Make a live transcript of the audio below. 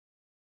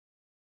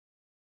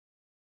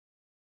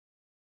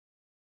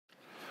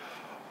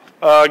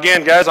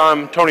Again, guys,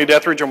 I'm Tony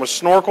Dethridge. I'm with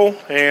Snorkel,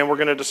 and we're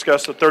going to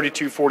discuss the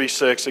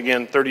 3246.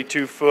 Again,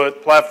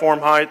 32-foot platform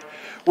height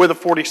with a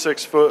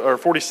 46-foot or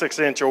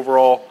 46-inch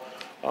overall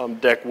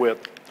deck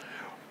width.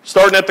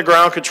 Starting at the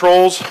ground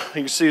controls,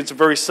 you can see it's a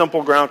very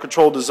simple ground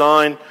control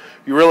design.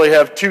 You really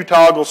have two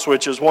toggle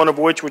switches, one of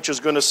which is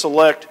going to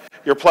select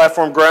your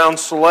platform ground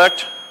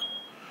select,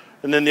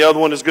 and then the other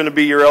one is going to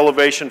be your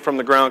elevation from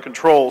the ground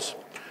controls.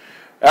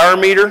 Hour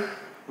meter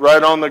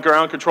right on the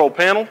ground control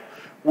panel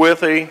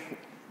with a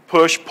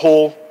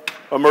push-pull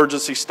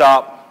emergency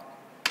stop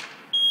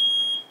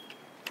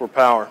for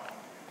power.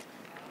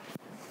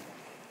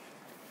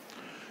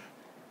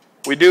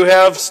 We do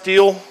have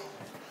steel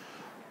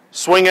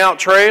swing-out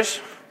trays,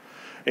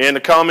 and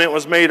a comment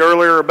was made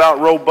earlier about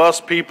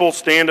robust people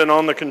standing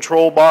on the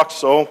control box,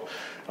 so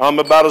I'm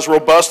about as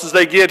robust as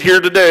they get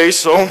here today,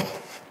 so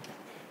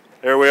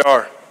there we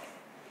are.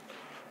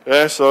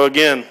 Okay, so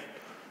again,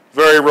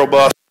 very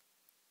robust.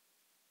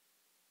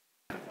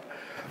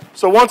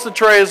 So once the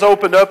tray is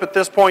opened up, at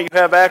this point you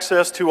have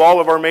access to all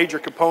of our major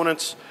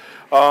components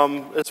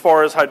as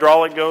far as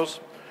hydraulic goes.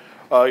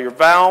 Your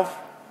valve,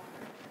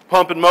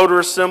 pump and motor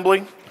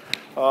assembly.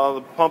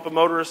 The pump and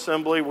motor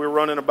assembly, we're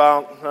running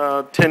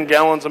about 10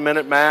 gallons a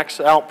minute max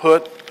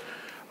output.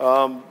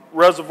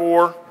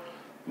 Reservoir,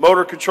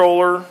 motor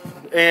controller,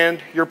 and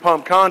your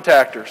pump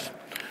contactors.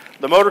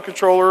 The motor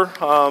controller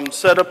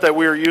setup that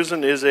we are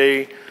using is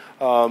a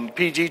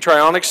PG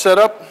Trionics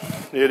setup.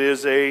 It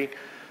is a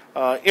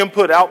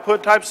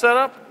input-output type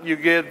setup. You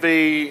get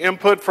the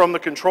input from the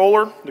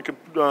controller.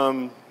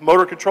 The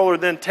motor controller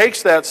then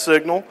takes that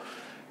signal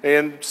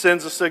and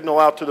sends the signal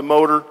out to the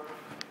motor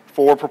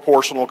for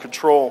proportional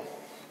control.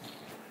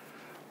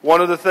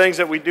 One of the things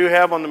that we do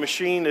have on the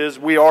machine is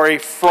we are a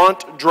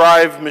front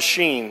drive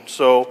machine.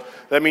 So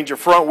that means your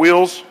front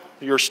wheels,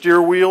 your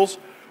steer wheels,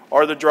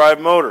 are the drive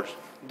motors.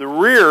 The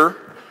rear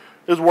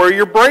is where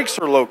your brakes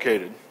are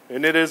located,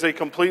 and it is a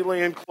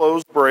completely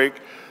enclosed brake,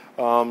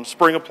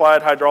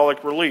 spring-applied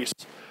hydraulic release.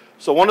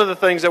 So one of the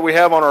things that we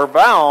have on our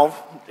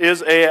valve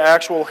is an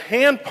actual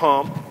hand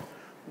pump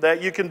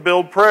that you can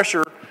build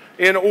pressure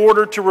in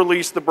order to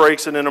release the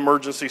brakes in an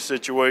emergency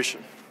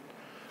situation.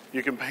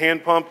 You can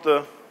hand pump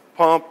the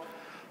pump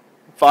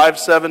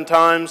 5-7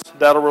 times.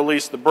 That'll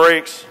release the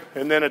brakes,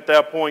 and then at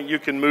that point you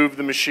can move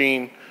the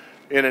machine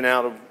in and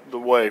out of the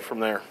way from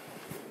there.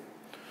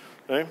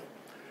 Okay.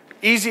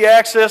 Easy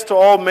access to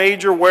all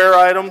major wear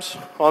items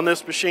on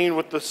this machine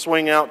with the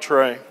swing-out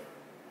tray.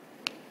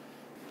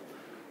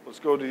 Let's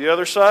go to the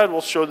other side.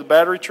 We'll show the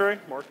battery tray.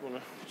 Mark, you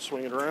want to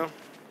swing it around?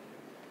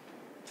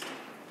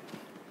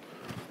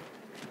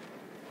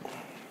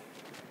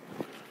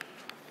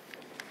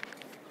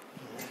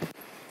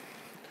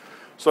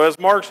 So as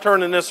Mark's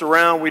turning this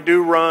around, we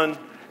do run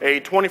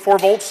a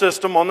 24-volt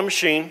system on the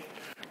machine,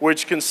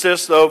 which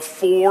consists of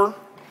 4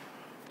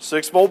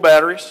 6-volt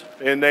batteries,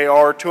 and they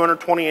are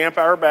 220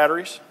 amp-hour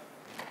batteries.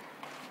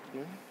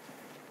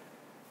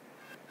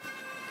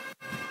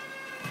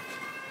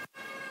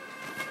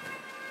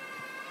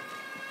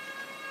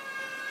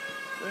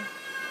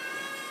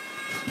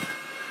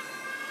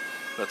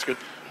 That's good.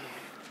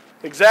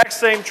 Exact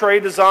same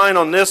tray design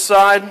on this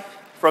side.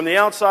 From the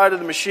outside of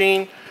the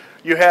machine,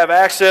 you have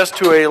access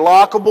to a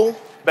lockable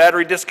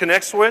battery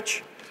disconnect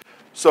switch.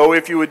 So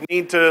if you would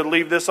need to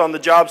leave this on the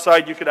job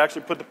site, you could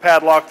actually put the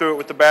padlock through it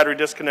with the battery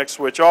disconnect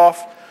switch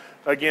off,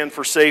 again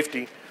for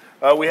safety.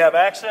 We have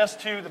access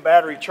to the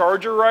battery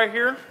charger right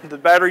here. The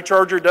battery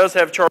charger does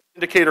have charge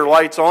indicator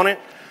lights on it.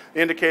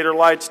 The indicator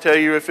lights tell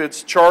you if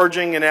it's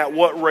charging and at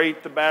what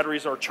rate the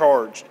batteries are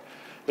charged.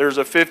 There's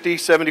a 50,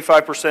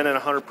 75%, and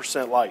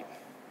 100% light.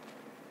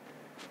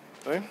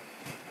 Okay.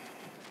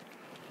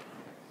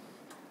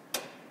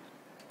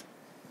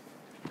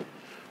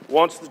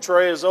 Once the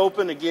tray is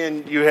open,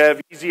 again, you have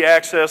easy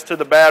access to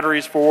the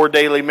batteries for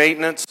daily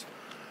maintenance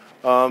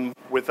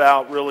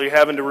without really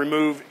having to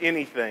remove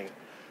anything.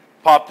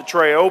 Pop the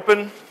tray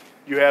open,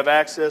 you have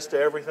access to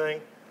everything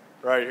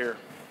right here.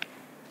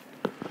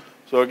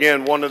 So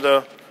again, one of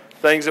the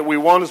things that we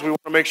want is we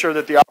want to make sure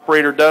that the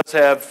operator does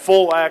have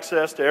full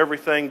access to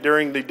everything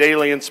during the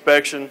daily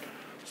inspection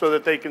so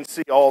that they can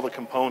see all the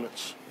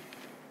components.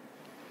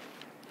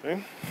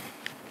 Okay.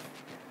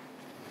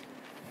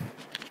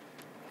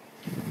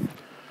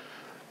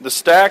 The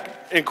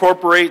stack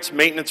incorporates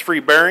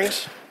maintenance-free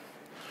bearings,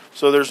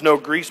 so there's no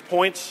grease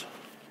points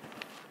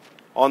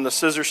on the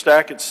scissor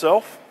stack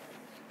itself.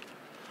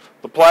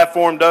 The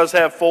platform does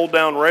have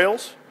fold-down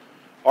rails.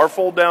 Our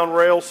fold-down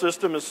rail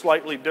system is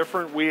slightly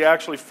different. We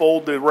actually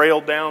fold the rail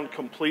down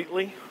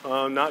completely,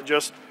 not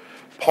just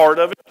part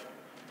of it.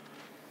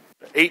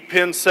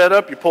 8-pin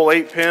setup, you pull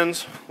 8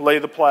 pins, lay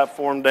the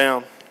platform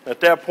down.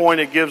 At that point,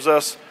 it gives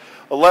us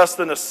a less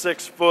than a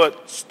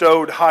 6-foot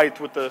stowed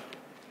height with the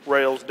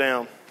rails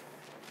down.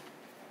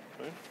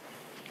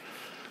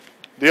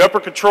 The upper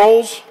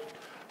controls,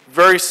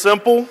 very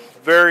simple,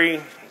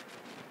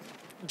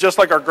 just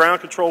like our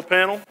ground control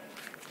panel.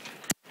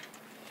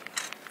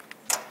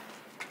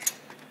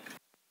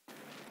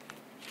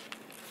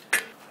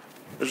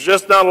 There's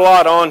just not a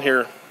lot on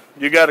here.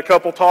 you got a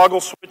couple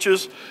toggle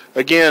switches.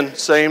 Again,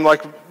 same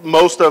like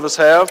most of us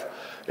have.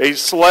 A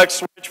select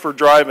switch for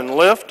drive and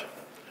lift.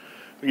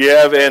 You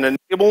have an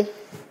enable,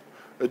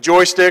 a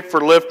joystick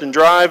for lift and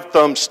drive,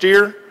 thumb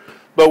steer.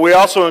 But we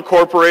also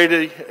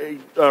incorporated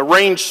a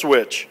range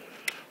switch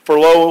for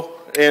low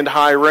and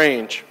high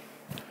range.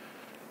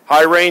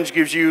 High range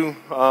gives you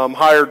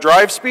higher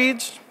drive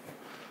speeds.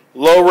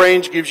 Low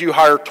range gives you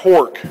higher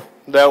torque.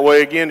 That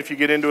way, again, if you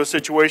get into a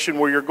situation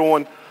where you're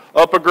going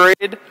up a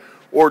grade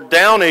or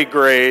down a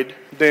grade,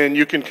 then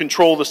you can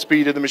control the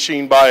speed of the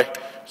machine by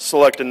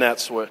selecting that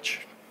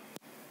switch.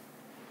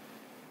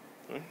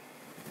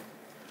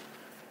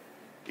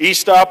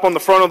 E-stop on the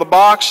front of the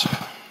box,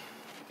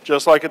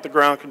 just like at the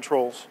ground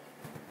controls.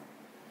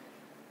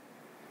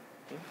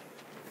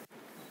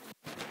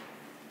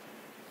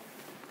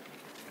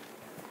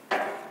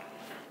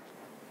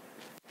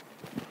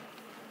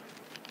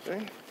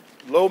 Okay.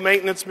 Low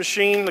maintenance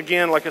machine,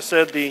 again, like I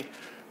said, the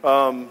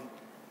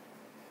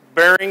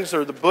bearings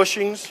or the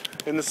bushings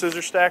in the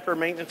scissor stack are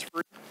maintenance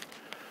free.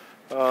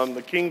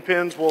 The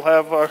kingpins will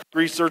have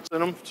grease zerks in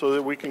them so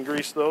that we can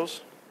grease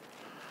those.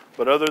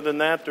 But other than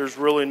that, there's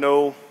really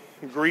no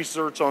grease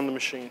zerks on the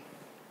machine.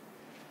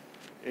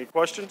 Any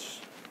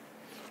questions?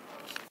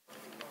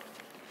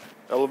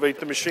 Elevate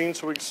the machine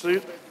so we can see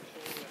it.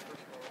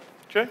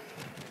 Okay.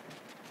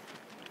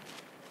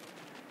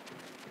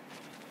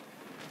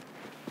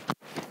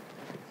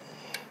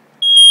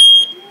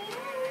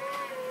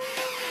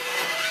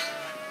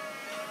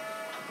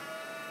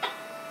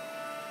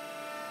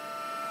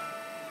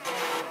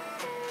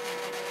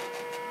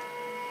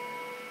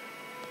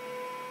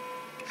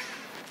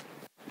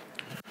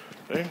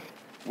 Okay.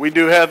 We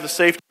do have the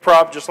safety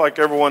prop just like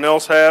everyone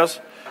else has.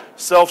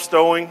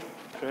 Self-stowing,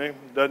 okay,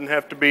 doesn't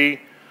have to be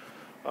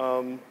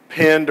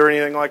pinned or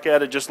anything like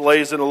that. It just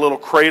lays in a little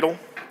cradle.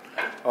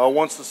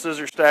 Once the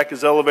scissor stack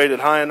is elevated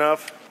high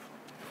enough,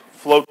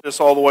 float this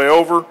all the way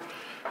over,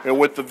 and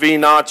with the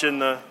V-notch in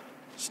the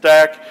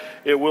stack,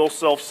 it will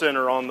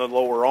self-center on the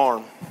lower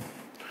arm.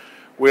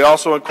 We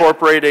also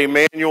incorporate a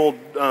manual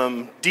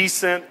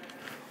descent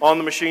on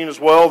the machine as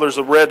well. There's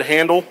a red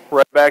handle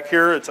right back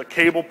here. It's a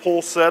cable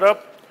pull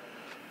setup.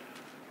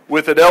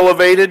 With it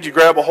elevated, you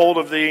grab a hold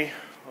of the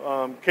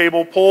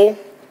cable pull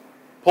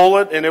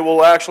it, and it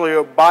will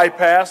actually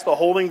bypass the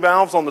holding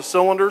valves on the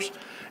cylinders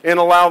and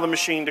allow the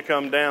machine to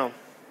come down.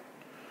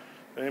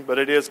 Okay, but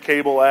it is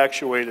cable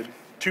actuated.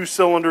 2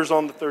 cylinders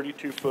on the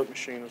 32-foot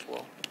machine as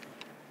well.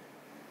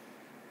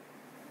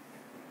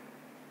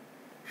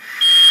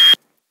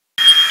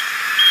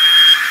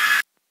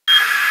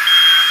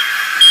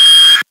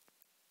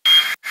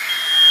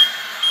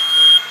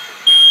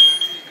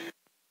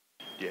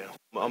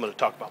 I'm going to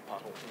talk about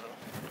potholes now.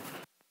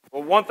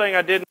 Well, one thing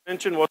I didn't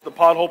mention was the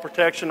pothole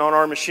protection on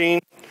our machine.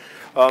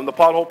 The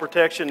pothole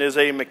protection is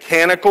a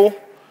mechanical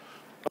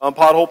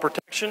pothole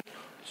protection.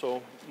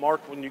 So,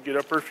 Mark, when you get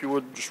up here, if you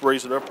would just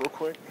raise it up real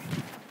quick.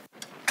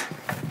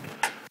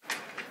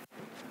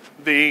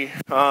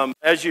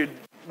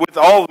 With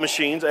all the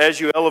machines, as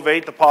you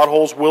elevate, the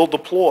potholes will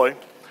deploy.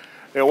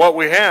 And what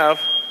we have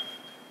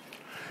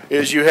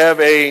is you have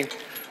a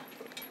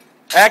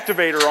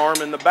activator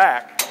arm in the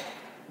back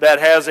that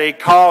has a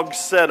cog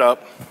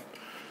setup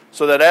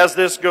so that as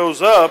this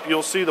goes up,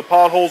 you'll see the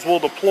potholes will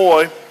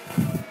deploy.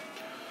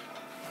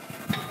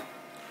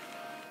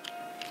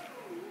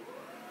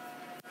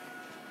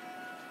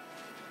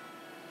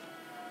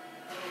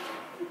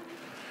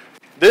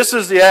 This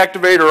is the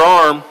activator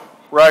arm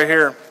right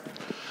here.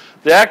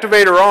 The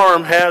activator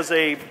arm has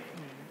a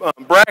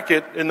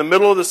bracket in the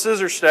middle of the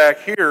scissor stack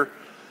here.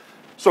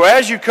 So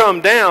as you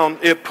come down,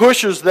 it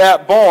pushes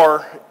that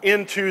bar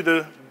into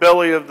the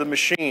belly of the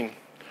machine.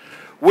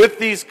 With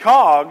these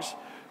cogs,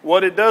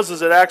 what it does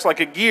is it acts like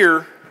a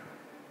gear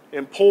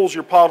and pulls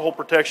your pothole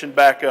protection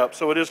back up.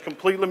 So it is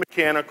completely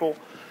mechanical.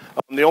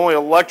 The only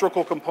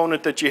electrical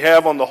component that you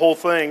have on the whole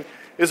thing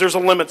is there's a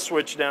limit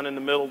switch down in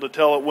the middle to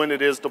tell it when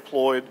it is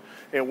deployed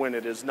and when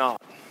it is not.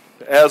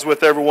 As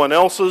with everyone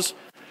else's,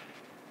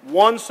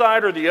 one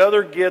side or the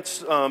other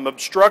gets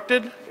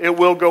obstructed, it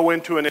will go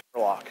into an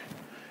interlock.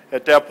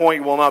 At that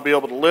point, you will not be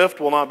able to lift,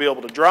 will not be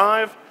able to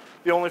drive.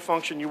 The only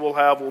function you will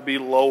have will be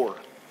lower.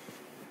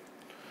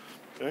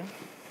 Okay.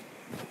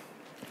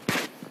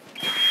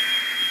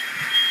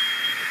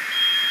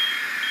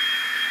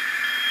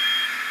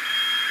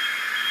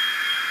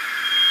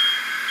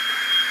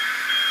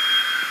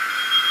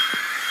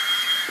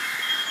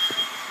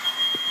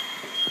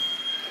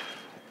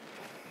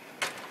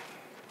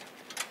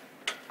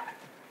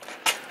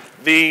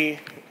 The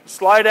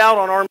slide out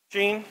on our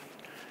machine,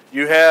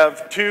 you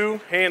have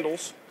 2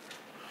 handles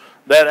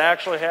that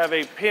actually have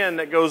a pin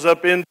that goes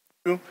up into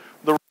the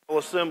rail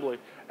assembly.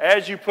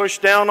 As you push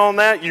down on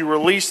that, you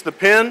release the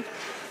pin,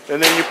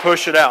 and then you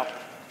push it out.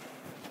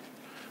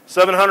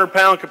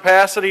 700-pound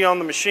capacity on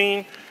the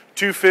machine,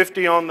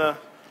 250 on the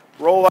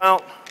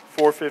rollout,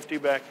 450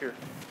 back here.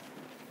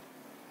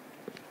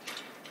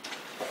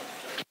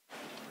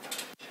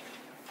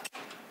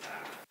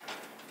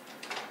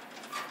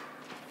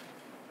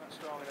 Not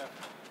strong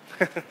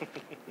enough.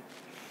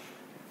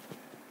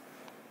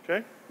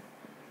 Okay.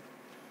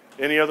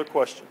 Any other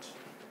questions?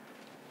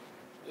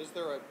 Is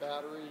there a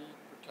battery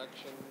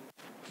protection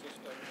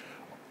system?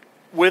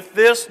 With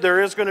this,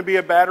 there is going to be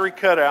a battery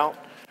cutout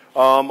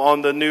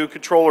on the new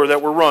controller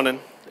that we're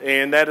running,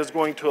 and that is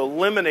going to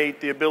eliminate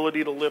the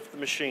ability to lift the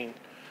machine.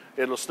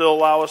 It'll still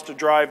allow us to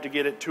drive to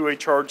get it to a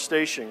charge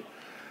station.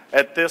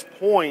 At this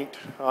point,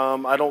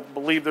 I don't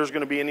believe there's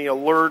going to be any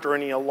alert or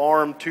any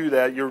alarm to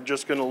that. You're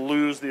just going to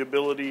lose the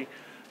ability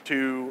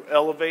to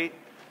elevate,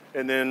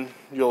 and then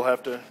you'll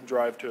have to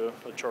drive to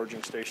a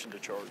charging station to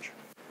charge.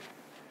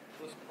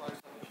 What's the price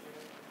on this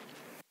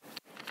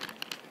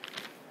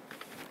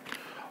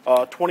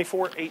unit?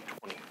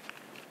 $24,820.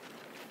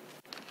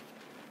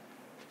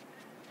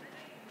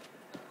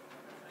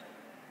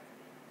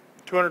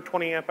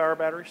 $220 amp hour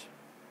batteries.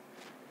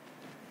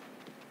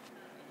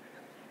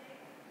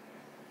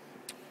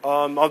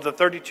 Of the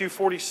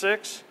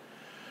 3246,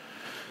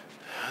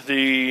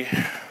 the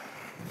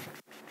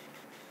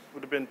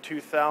would have been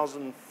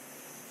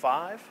 2005,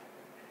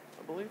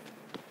 I believe.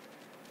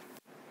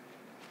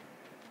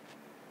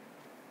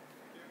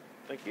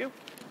 Thank you.